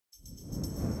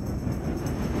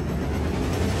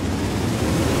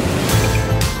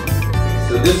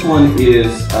this one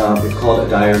is it's called A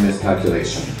Dire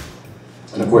Miscalculation.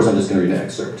 And of course, I'm just going to read an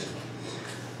excerpt.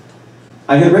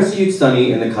 I had rescued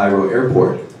Sonny in the Cairo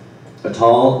airport. A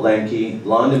tall, lanky,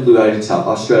 blonde and blue-eyed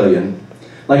Australian.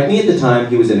 Like me at the time,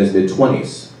 he was in his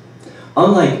mid-20s.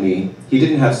 Unlike me, he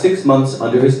didn't have 6 months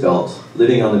under his belt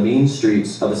living on the mean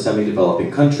streets of a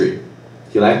semi-developing country.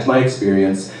 He lacked my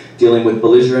experience dealing with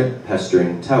belligerent,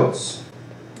 pestering touts.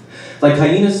 Like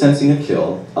hyenas sensing a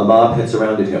kill, a mob had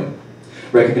surrounded him,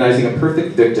 recognizing a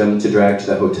perfect victim to drag to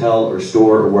the hotel or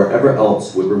store or wherever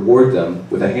else would reward them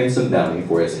with a handsome bounty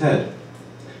for his head.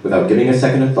 Without giving it a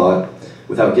second thought,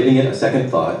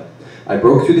 I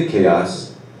broke through the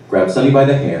chaos, grabbed Sonny by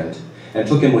the hand, and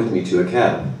took him with me to a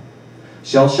cab.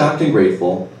 Shell-shocked and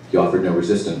grateful, he offered no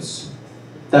resistance.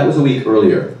 That was a week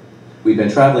earlier. We'd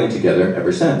been traveling together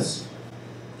ever since.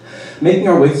 Making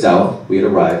our way south, we had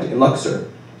arrived in Luxor.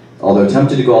 Although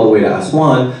tempted to go all the way to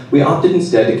Aswan, we opted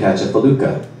instead to catch a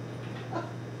felucca.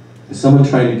 Is someone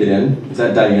trying to get in? Is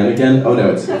that Diane again? Oh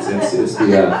no, it's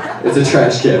a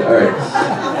trash can. All right.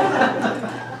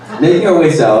 Making our way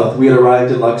south, we had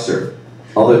arrived in Luxor.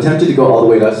 Although tempted to go all the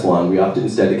way to Aswan, we opted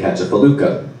instead to catch a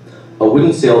felucca, a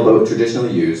wooden sailboat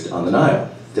traditionally used on the Nile,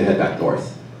 to head back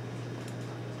north.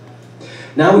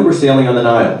 Now we were sailing on the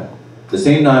Nile, the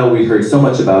same Nile we'd heard so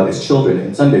much about as children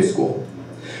in Sunday school.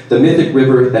 The mythic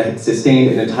river that had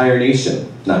sustained an entire nation,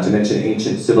 not to mention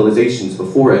ancient civilizations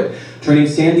before it, turning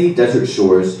sandy desert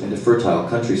shores into fertile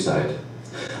countryside.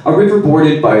 A river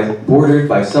bordered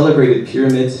by celebrated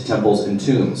pyramids, temples, and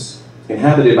tombs,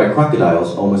 inhabited by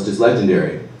crocodiles almost as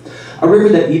legendary. A river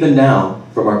that even now,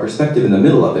 from our perspective in the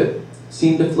middle of it,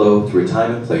 seemed to flow through a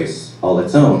time and place all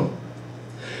its own.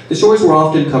 The shores were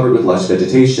often covered with lush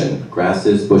vegetation,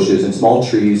 grasses, bushes, and small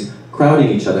trees crowding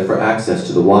each other for access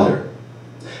to the water.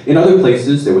 In other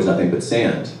places, there was nothing but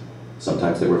sand.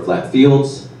 Sometimes there were flat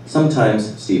fields,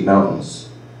 sometimes steep mountains.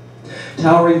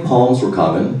 Towering palms were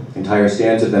common, entire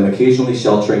stands of them occasionally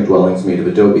sheltering dwellings made of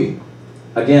adobe.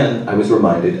 Again, I was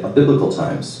reminded of biblical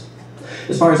times.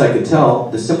 As far as I could tell,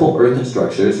 the simple earthen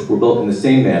structures were built in the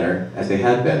same manner as they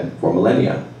had been for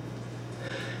millennia.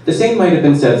 The same might have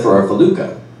been said for our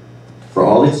felucca. For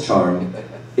all its charm,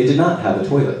 it did not have a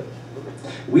toilet.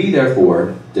 We,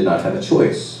 therefore, did not have a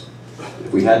choice.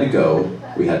 If we had to go,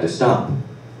 we had to stop.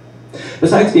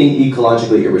 Besides being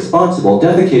ecologically irresponsible,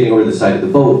 defecating over the side of the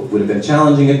boat would have been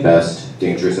challenging at best,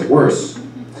 dangerous at worst.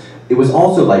 It was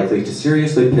also likely to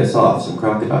seriously piss off some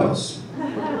crocodiles.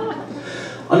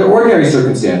 Under ordinary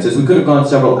circumstances, we could have gone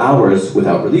several hours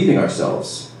without relieving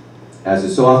ourselves. As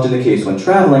is so often the case when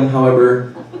traveling,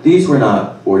 however, these were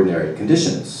not ordinary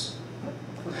conditions.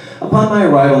 Upon my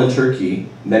arrival in Turkey,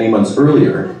 many months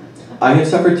earlier, I had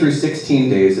suffered through 16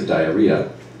 days of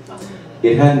diarrhea.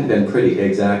 It hadn't been pretty,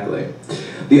 exactly.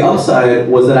 The upside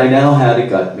was that I now had a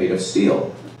gut made of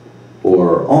steel.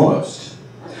 Or almost.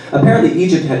 Apparently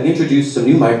Egypt had introduced some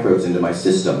new microbes into my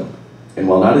system, and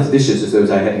while not as vicious as those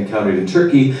I had encountered in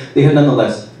Turkey, they had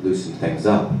nonetheless loosened things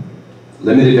up.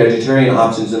 Limited vegetarian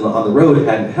options on the road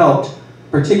hadn't helped,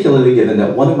 particularly given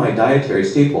that one of my dietary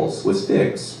staples was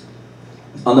figs.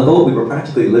 On the boat, we were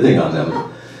practically living on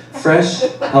them. Fresh,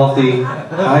 healthy,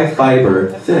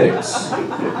 high-fiber figs.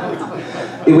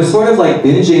 It was sort of like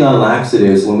binging on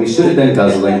laxatives when we should have been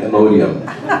guzzling Imodium.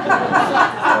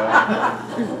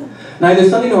 Neither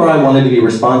Sonny nor I wanted to be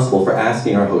responsible for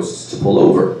asking our hosts to pull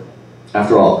over.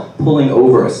 After all, pulling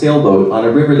over a sailboat on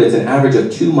a river that's an average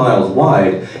of 2 miles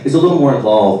wide is a little more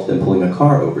involved than pulling a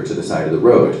car over to the side of the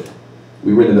road.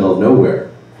 We were in the middle of nowhere.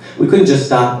 We couldn't just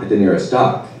stop at the nearest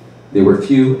dock. They were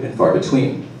few and far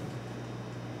between.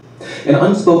 An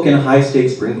unspoken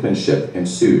high-stakes brinkmanship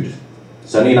ensued.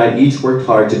 Sonny and I each worked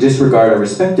hard to disregard our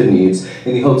respective needs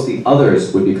in the hopes the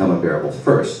others would become unbearable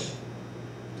first.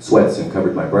 Sweat soon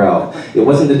covered my brow. It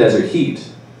wasn't the desert heat.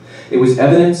 It was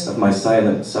evidence of my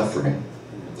silent suffering.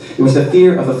 It was the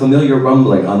fear of a familiar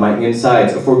rumbling on my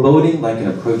insides, a foreboding like an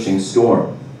approaching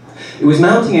storm. It was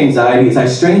mounting anxiety as I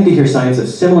strained to hear signs of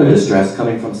similar distress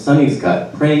coming from Sonny's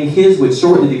gut, praying his would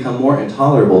shortly become more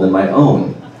intolerable than my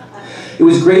own. It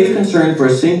was grave concern for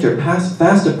a sphincter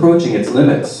fast approaching its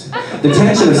limits. The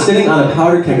tension of sitting on a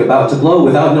powder keg about to blow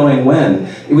without knowing when.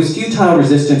 It was futile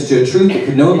resistance to a truth that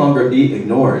could no longer be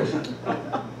ignored.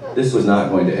 This was not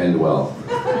going to end well.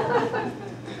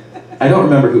 I don't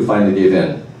remember who finally gave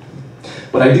in.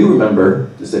 What I do remember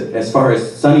is that as far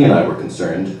as Sonny and I were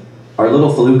concerned, our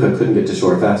little felucca couldn't get to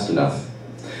shore fast enough.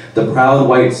 The proud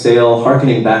white sail,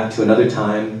 hearkening back to another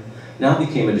time, now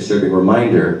became a disturbing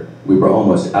reminder we were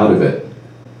almost out of it.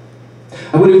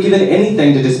 I would have given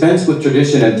anything to dispense with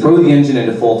tradition and throw the engine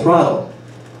into full throttle.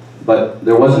 But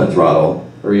there wasn't a throttle,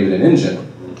 or even an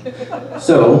engine.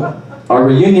 So, our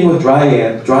reunion with dry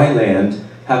land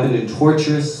happened in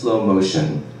torturous slow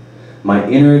motion. My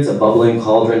innards a bubbling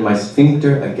cauldron, my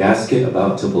sphincter a gasket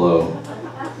about to blow.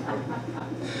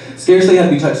 Scarcely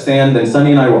had we touched sand than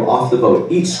Sunny and I were off the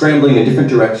boat, each scrambling in different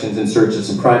directions in search of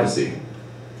some privacy.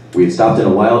 We had stopped in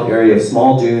a wild area of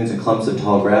small dunes and clumps of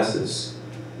tall grasses.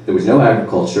 There was no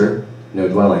agriculture, no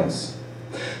dwellings.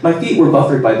 My feet were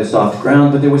buffered by the soft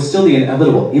ground, but there was still the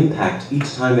inevitable impact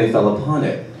each time they fell upon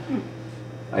it.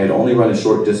 I had only run a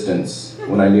short distance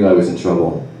when I knew I was in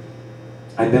trouble.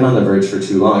 I'd been on the verge for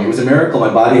too long. It was a miracle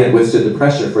my body had withstood the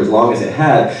pressure for as long as it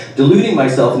had, deluding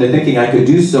myself into thinking I could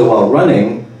do so while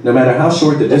running, no matter how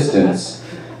short the distance,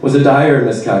 was a dire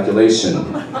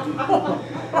miscalculation.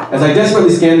 As I desperately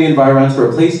scanned the environs for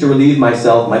a place to relieve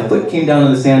myself, my foot came down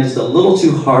on the sand just a little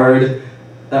too hard.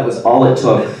 That was all it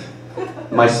took.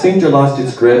 My sphincter lost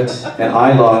its grip, and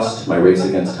I lost my race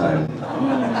against time.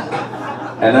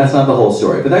 And that's not the whole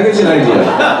story, but that gives you an idea.